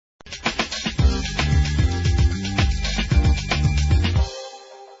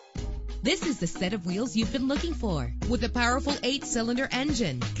This is the set of wheels you've been looking for, with a powerful 8-cylinder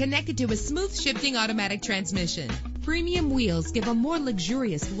engine connected to a smooth shifting automatic transmission. Premium wheels give a more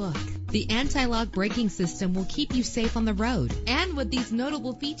luxurious look. The anti-lock braking system will keep you safe on the road. And with these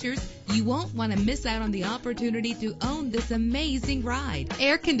notable features, you won't want to miss out on the opportunity to own this amazing ride.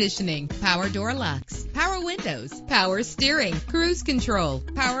 Air conditioning, power door locks, power windows, power steering, cruise control,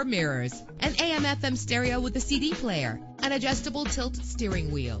 power mirrors, an AM/FM stereo with a CD player, an adjustable tilt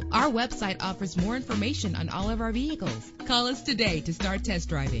steering wheel. Our website offers more information on all of our vehicles. Call us today to start test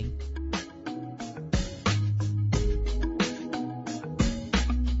driving.